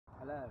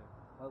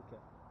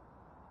Welcome.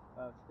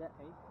 Today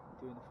I'm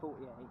doing the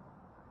 48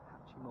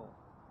 hacche moor.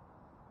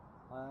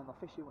 I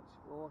fished it once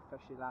before,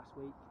 fished it last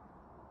week.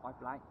 I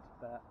blanked,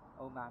 but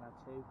old man had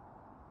two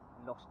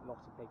and lost a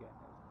bigger.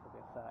 It was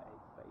probably a 30,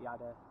 but he had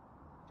a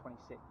 26.6,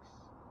 I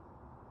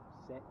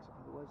think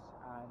it was,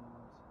 and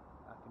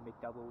like a mid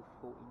double,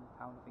 14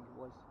 pound, I think it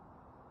was.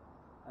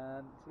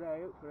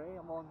 Today, hopefully,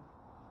 I'm on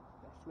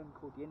a swim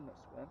called the inlet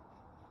swim.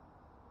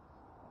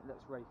 It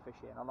looks really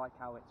fishy, and I like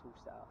how it's all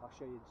set up. I'll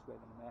show you the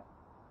swim in a minute.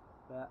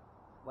 But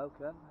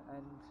welcome,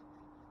 and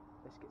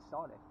let's get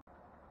started. I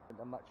haven't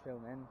done much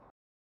filming.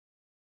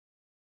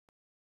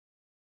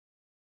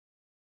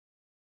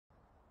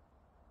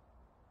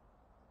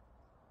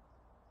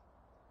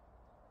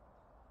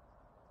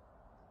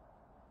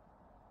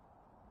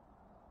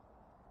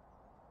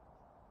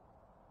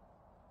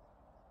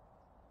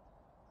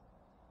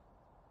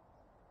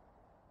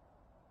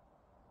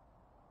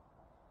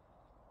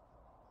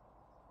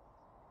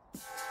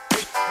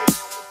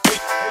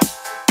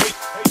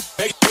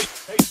 Hey.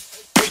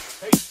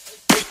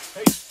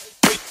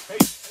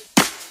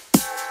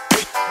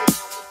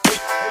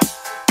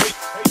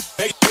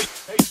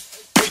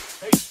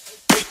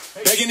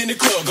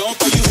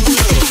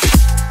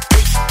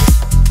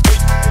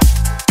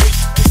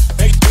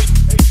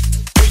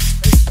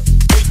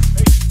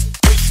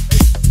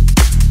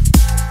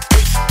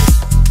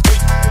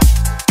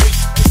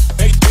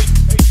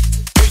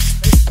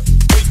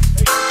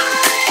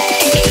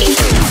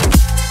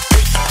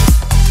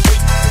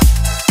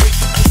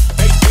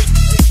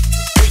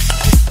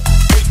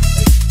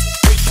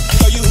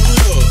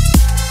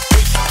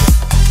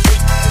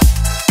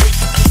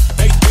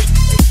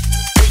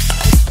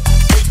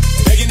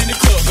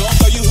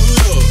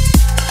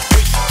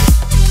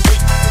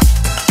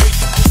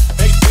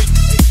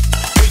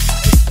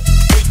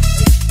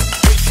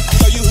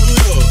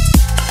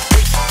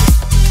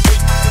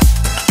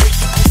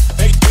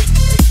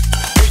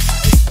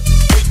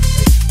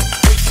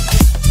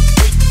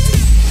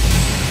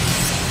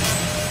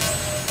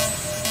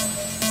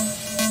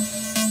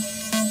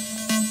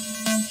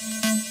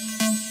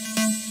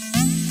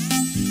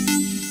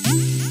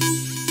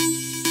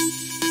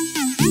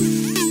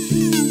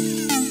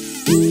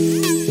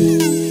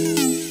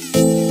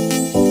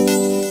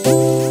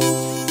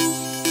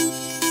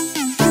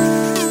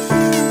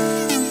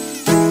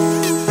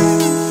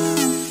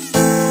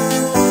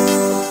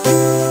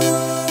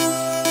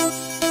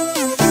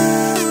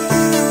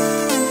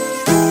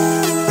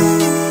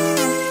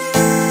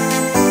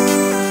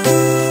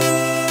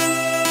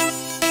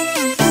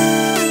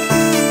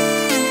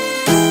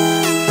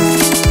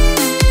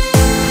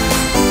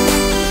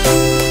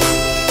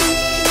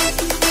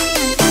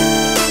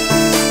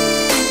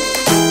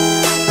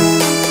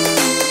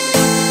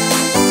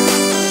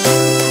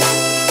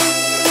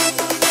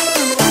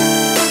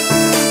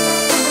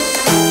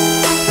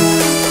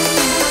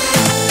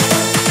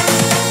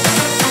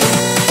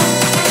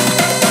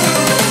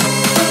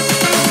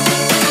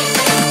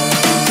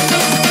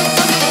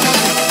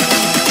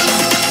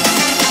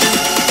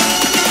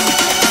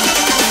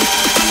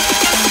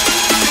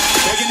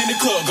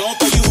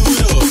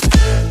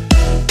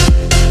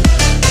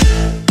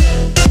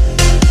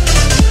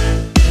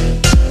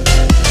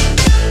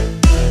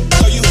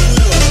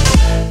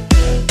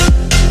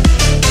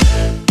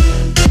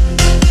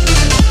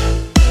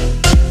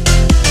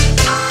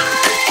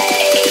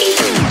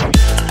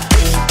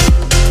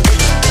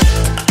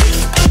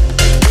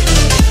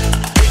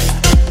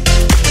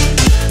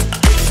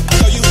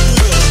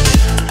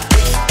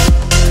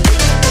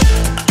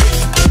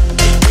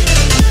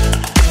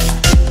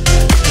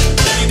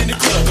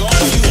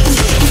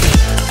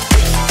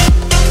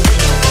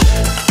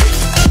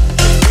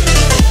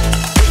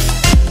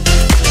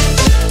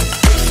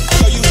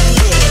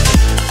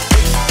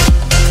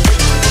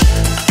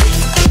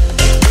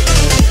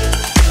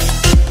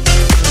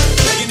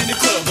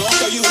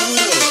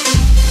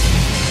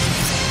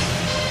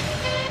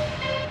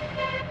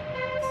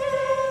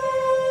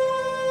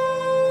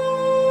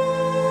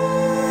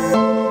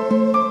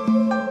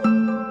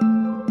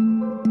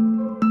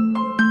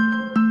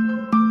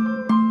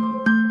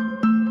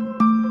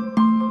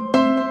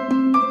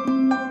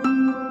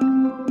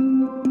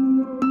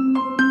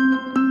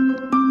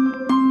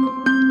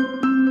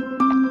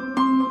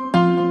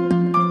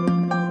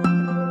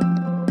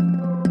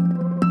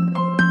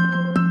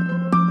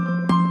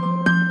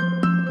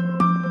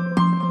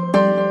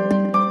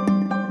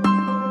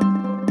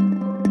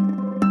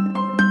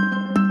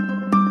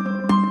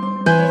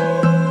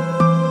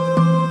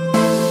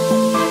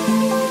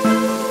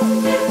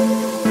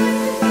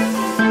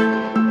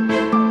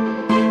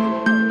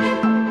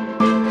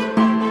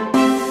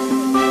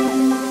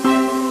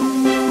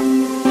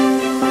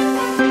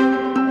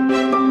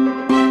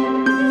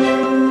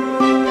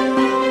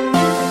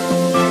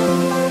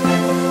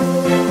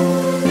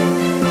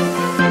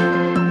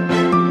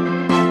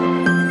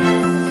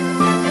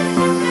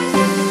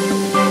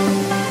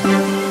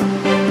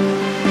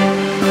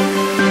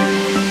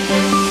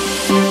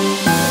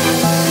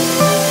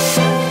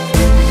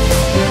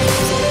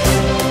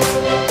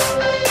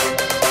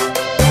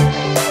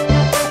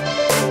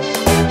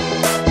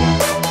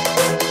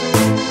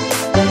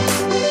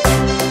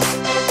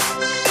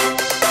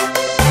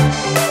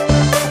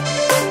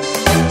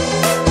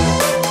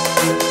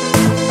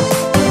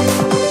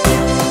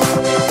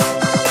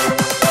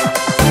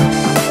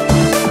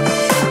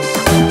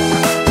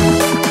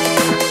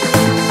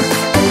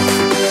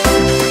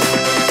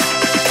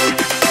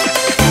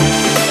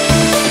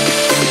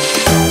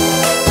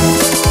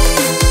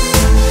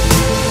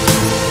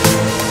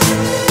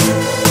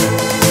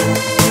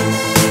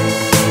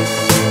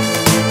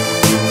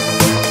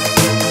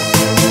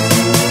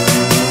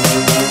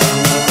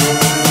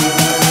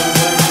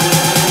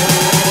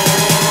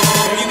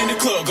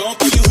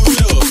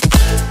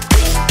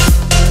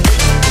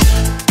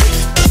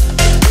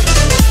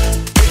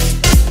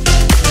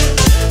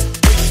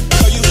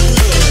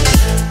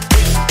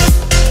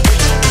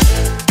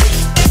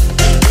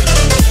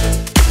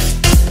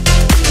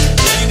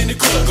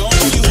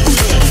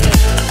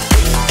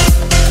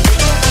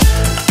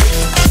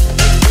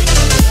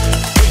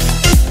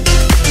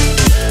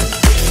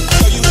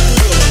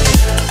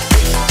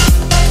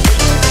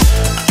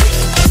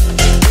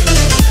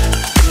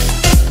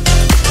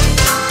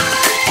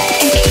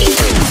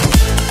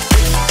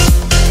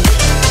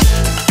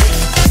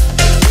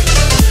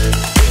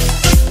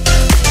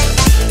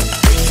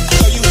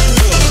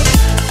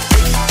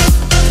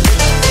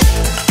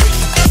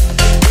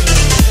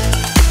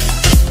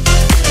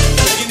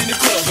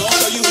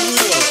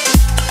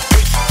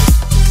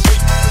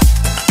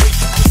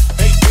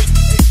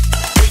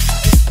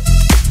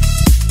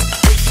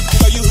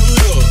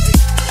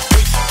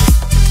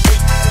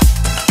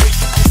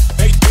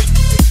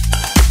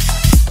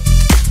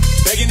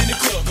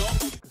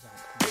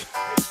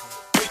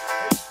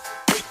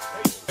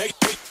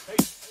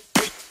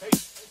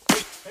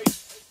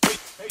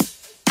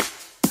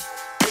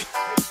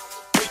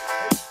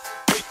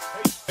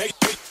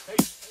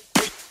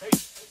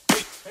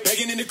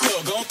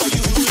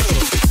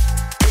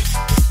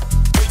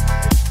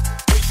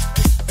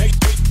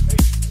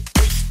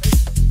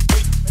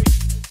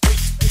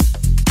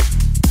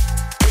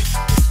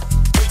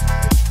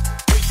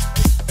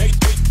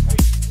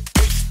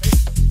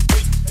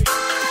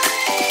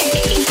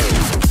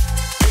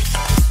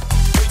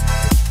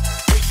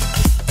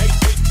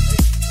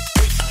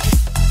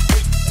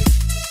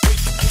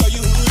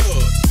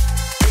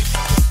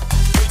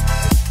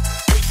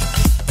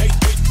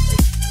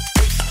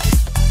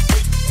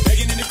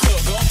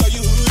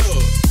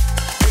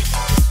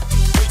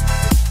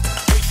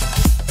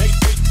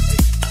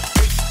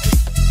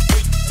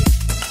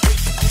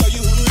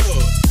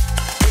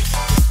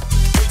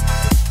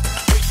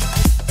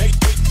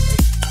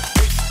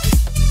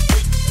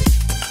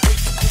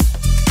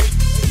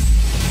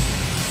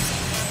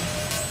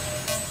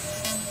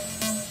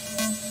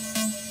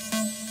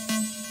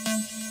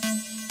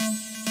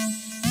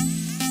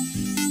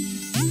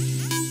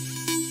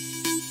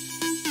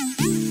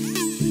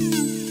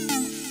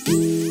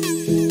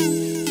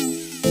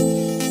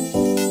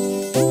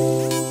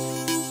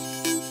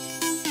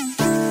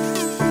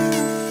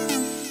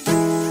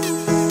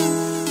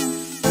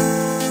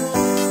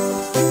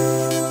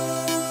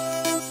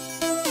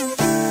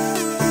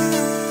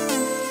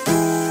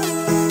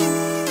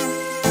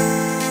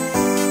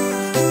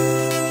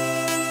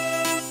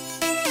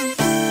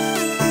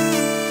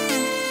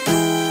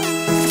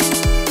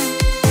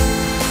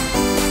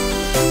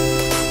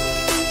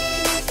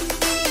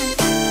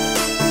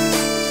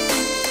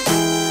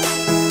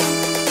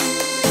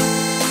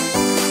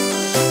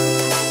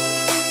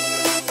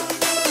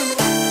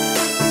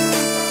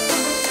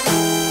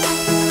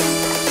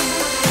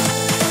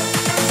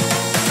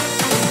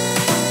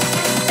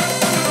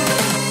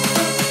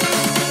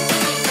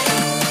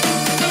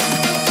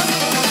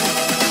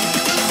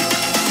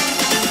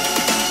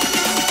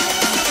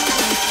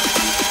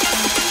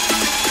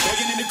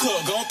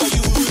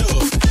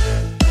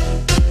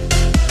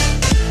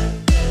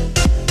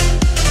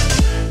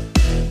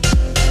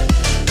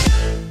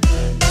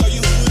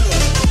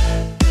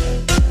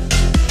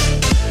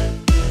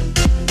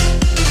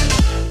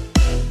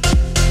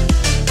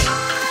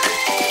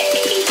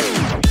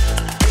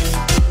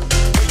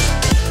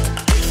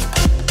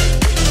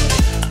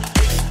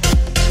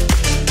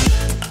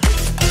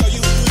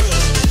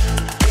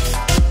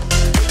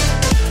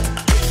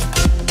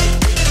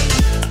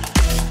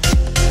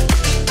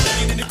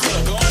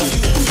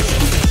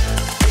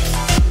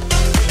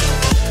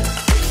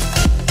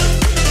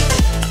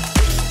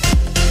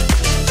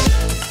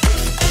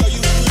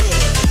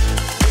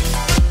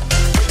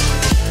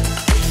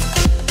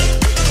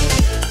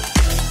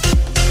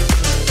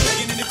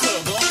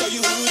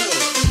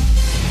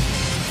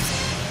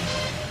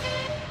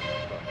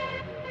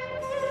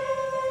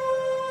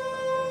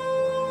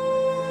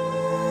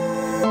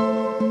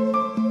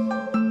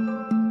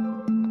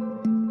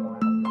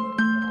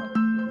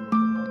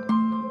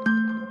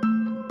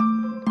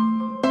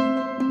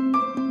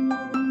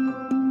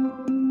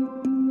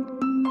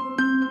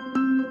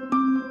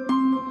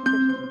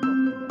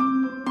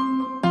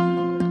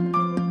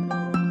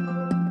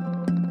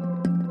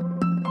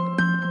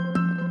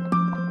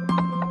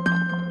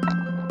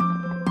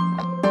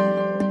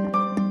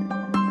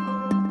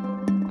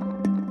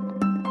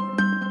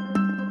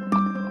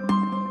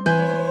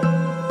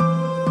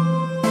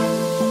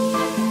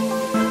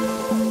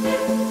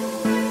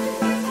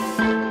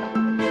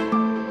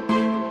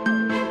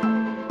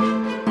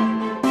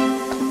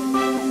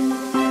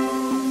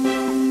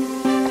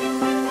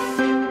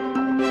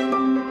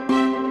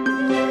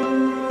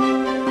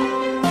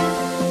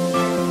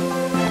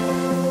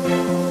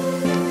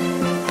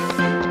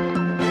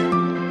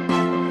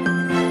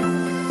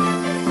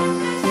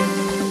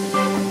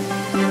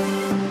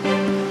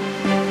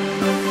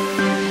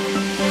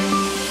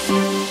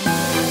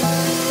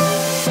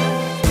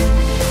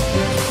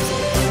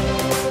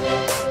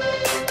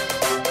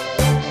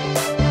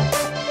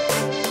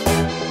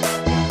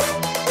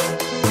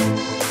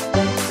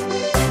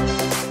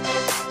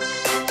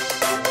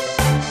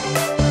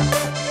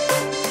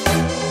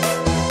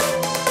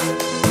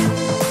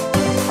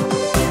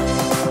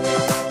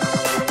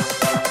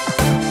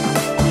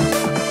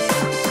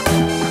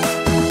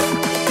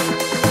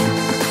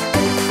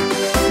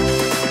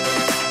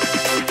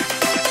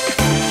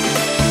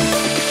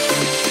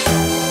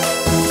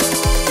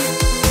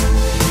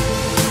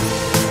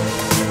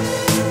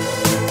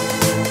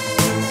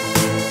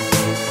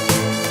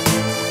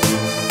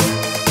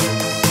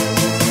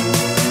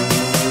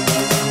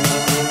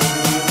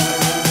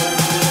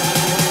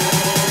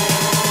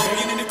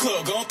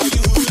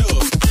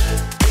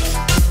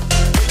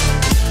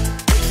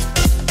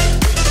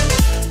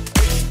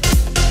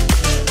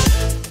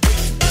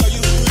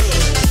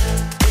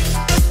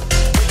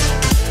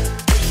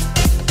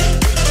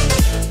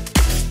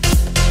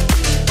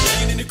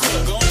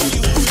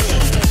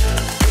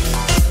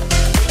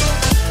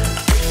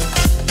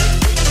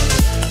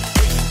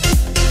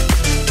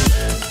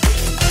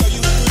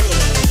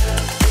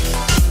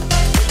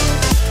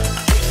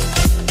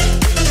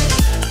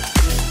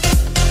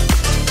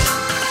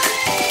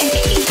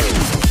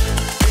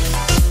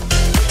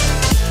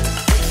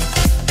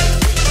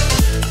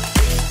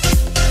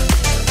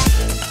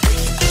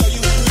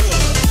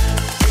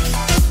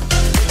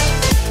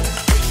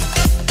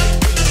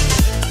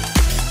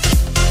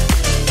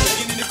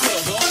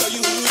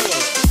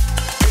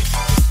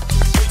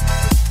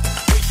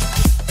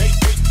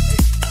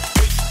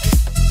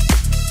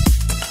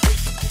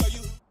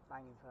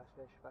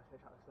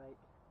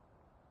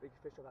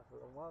 biggest fish I've had for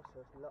a long while,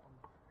 so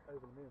I'm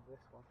over the moon with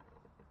this one.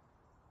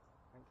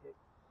 Thank you.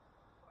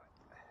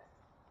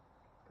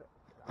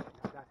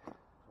 Put that, Dad.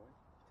 Sorry?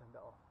 You turned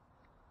it off.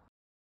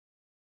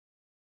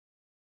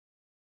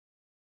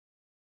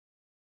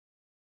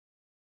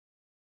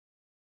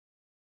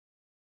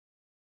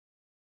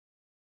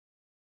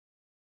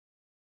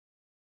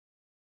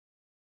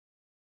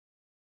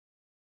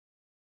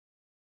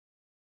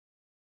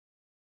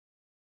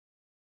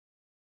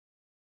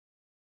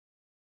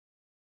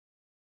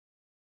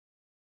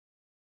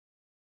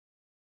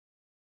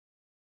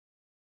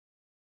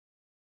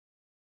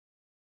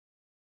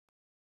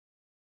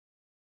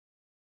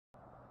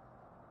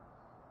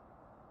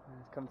 And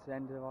it's come to the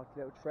end of our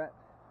little trip.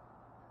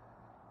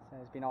 So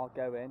it's been hard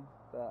going,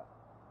 but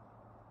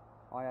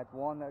I had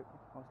one that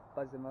I was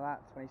buzzing with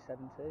that,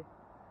 27.2, so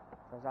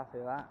I was happy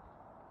with that.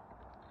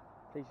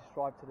 Please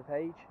subscribe to the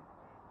page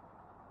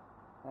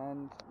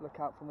and look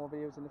out for more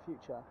videos in the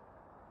future.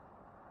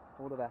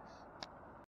 All the best.